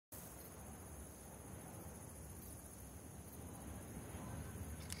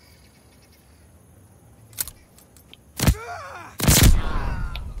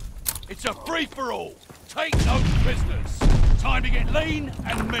It's a free-for-all. Take no prisoners. Time to get lean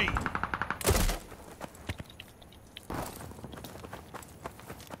and mean.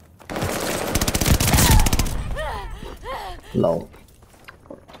 Low.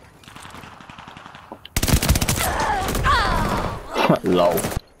 Low.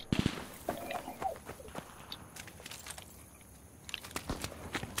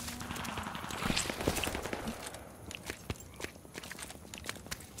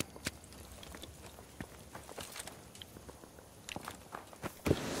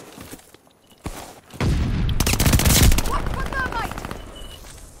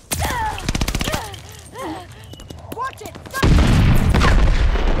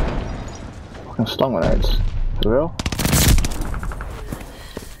 Fucking stun grenades. For real?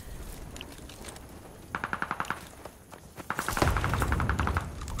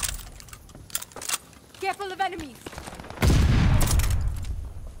 Careful of enemies.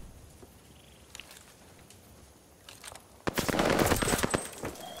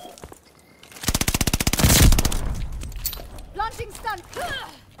 Launching stun.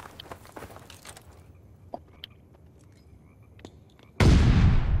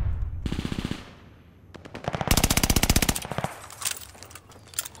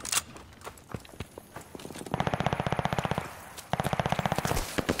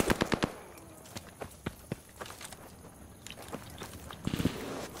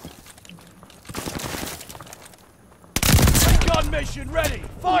 Mission ready!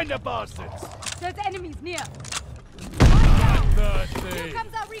 Find the bastards! There's enemies near. Thirsty. Here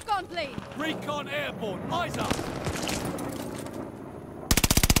comes our recon plane. Recon airborne. Eyes up!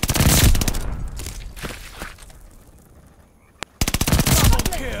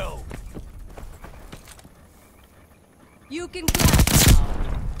 Double kill! You can clap now.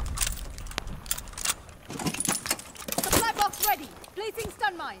 Supply box ready. Placing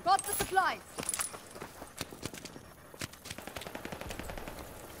stun mine. Got the supplies.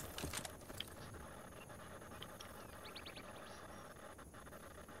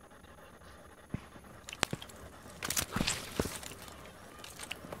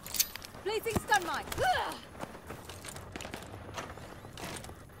 Placing stun mine.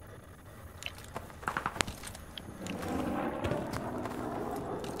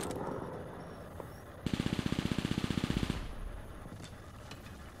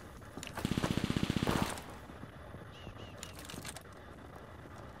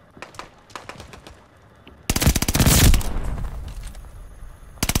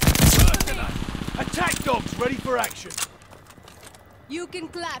 Attack dogs ready for action. You can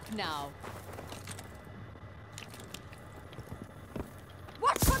clap now.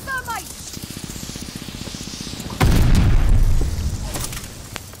 Watch for thermite!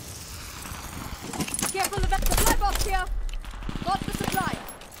 Careful of that supply box here. Got the supply.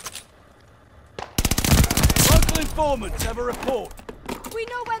 Local informants have a report. We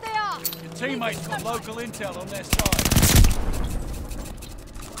know where they are. Your teammates got local intel on their side.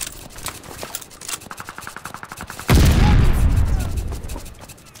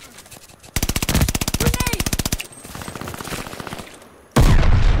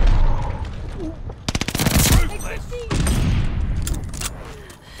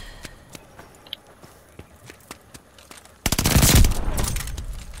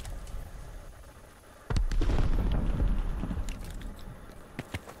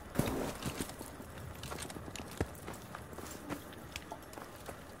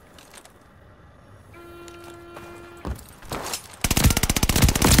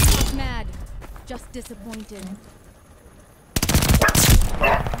 Mad. Just disappointed.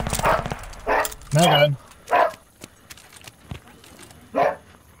 No good.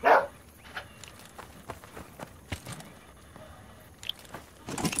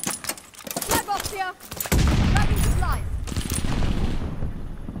 Supply box here. Grabbing supplies.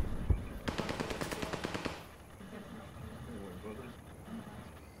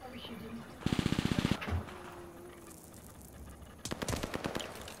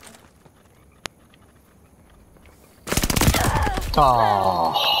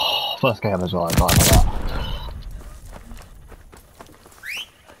 Oh, first game as well, I died for that.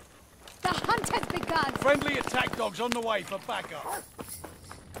 The hunt has begun. Friendly attack dogs on the way for backup.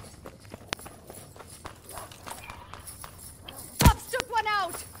 Pops took one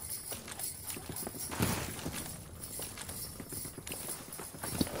out.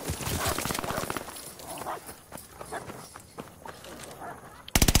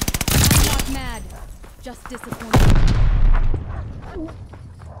 I'm not mad. Just disappointed.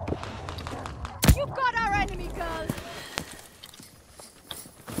 You got our enemy, girl.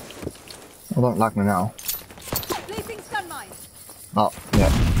 I don't like me now. Placing stun Oh, yeah.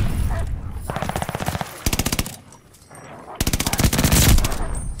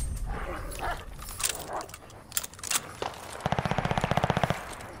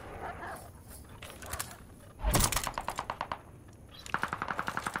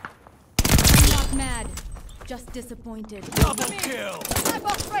 Not mad, just disappointed. Double kill! Supply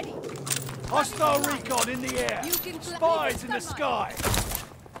box ready. Hostile recon in the air! You can Spies in the sky!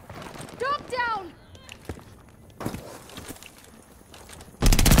 Dog down!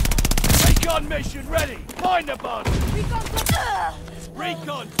 Recon mission ready! Find the bastard! Recon flag.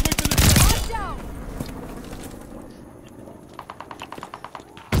 Recon, quick to the Dog down!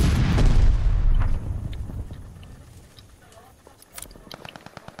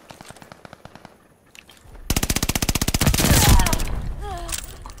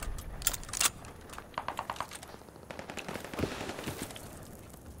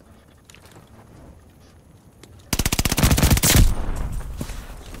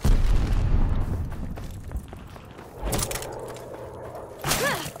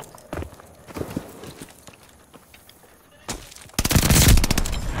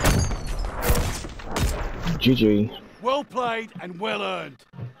 GG. Well played and well earned.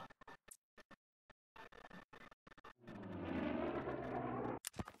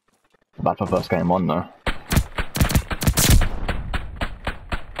 Back for first game on though.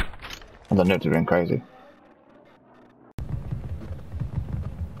 And the noobs are going crazy.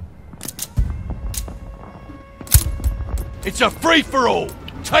 It's a free-for-all!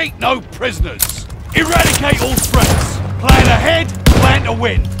 Take no prisoners! Eradicate all threats! Plan ahead, plan to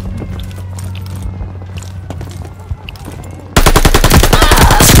win!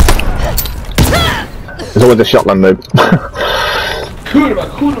 There's always a shotgun noob. Kurwa,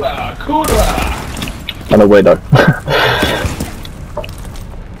 kurwa, kurwa! And a weirdo.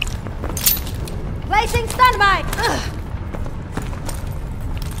 Placing stun mine!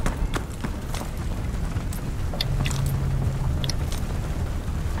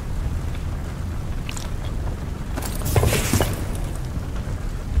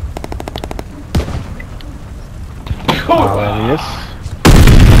 Kurwa! There he is.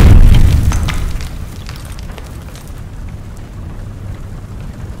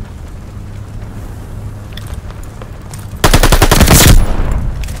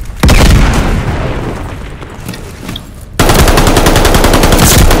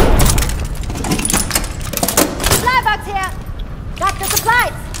 Supply box here! Got the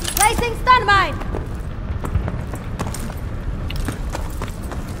supplies! Placing stun mine!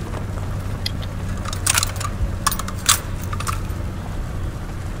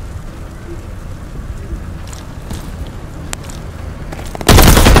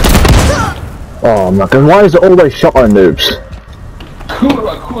 Oh my god, why is it always shotgun noobs?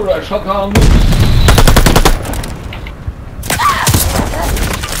 Kurwa, kurwa, shotgun!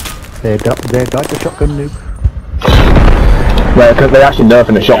 They got the shotgun noob. Well, because they're actually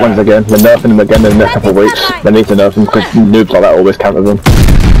nerfing the shotguns again. They're nerfing them again in the next couple of weeks. They need to nerf them because noobs like that always counter them.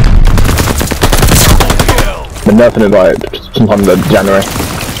 They're nerfing it like sometime in January.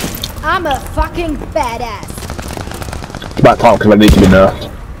 I'm a fucking badass. It's about time because they need to be nerfed.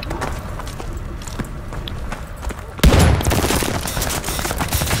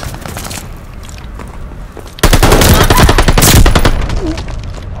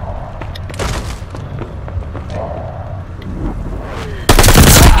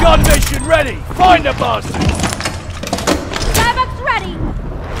 Gun mission ready! Find the bastard! Supply box ready!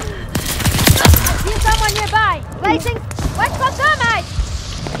 I see someone nearby! Placing... Watch for thermite!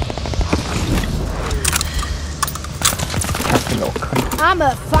 I'm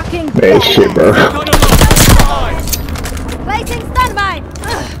a fucking Hey, shit, bro. Gun along! Spies! Placing stun mine!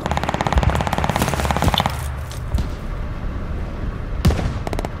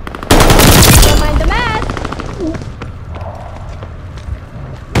 Don't mind the mad!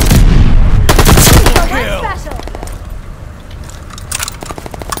 Kill! Special!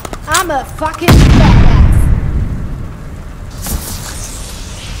 I'm a fucking badass!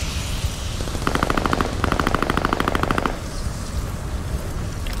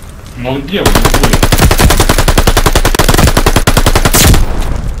 Ну где вы, хули?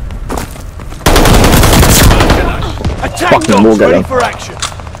 Attack Fucking dogs Morgan. ready for action!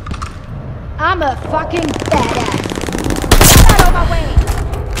 I'm a fucking badass! Get out of my way!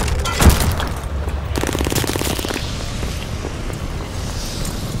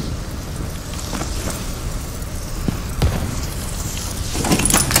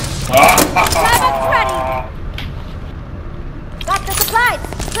 Supply ready! Got the supplies!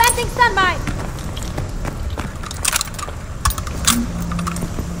 Planting stun mine!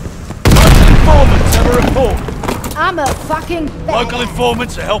 Informants have a report! I'm a fucking badass. Local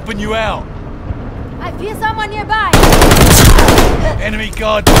informants are helping you out. I feel someone nearby. Enemy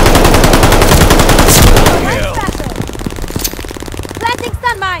guard. Kill. Planting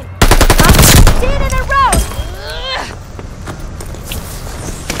stun mine. Dead in the road.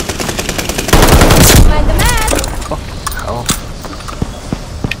 Mind the man.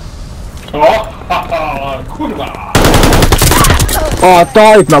 Kurwa! Oh, I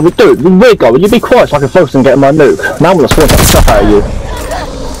died, man. Dude, weird guy, will you be quiet so I can focus on getting my nuke? Now I'm gonna spawn that stuff out of you.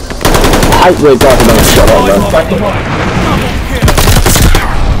 I hate weird guys who don't shut up, man.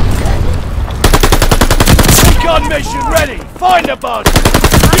 Recon mission ready. Find the bug.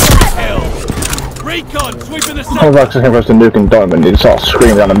 Kill. Recon sweeping the I was like supposed to nuke and diamond, he starts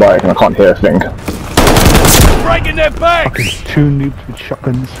screaming down the mic and I can't hear a thing. breaking their backs. Two noobs with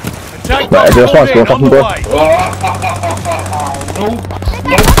shotguns. Attack Right, is there a on spawn the bro? way.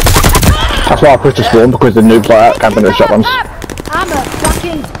 That's why I pushed the spawn, because the noobs like that camping with shotguns. I'm a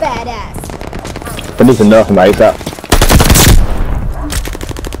fucking badass. We need to nerf him ASAP.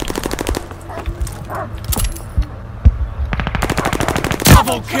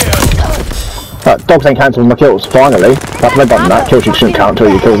 Double kill. Right, dogs ain't cancelling my kills, finally. That's red button that, kill streaks shouldn't count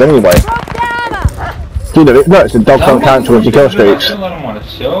until your kills anyway. Do you know it? The dogs don't count towards your kill streaks.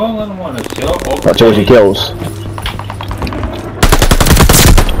 That towards your kills.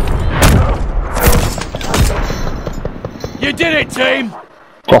 You did it, team.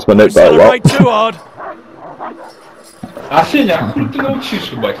 Lost my nuke though, Celebrate what? too hard. А Сеня, хуй ты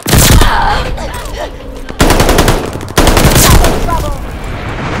научишь, ебать?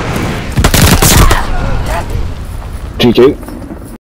 GG.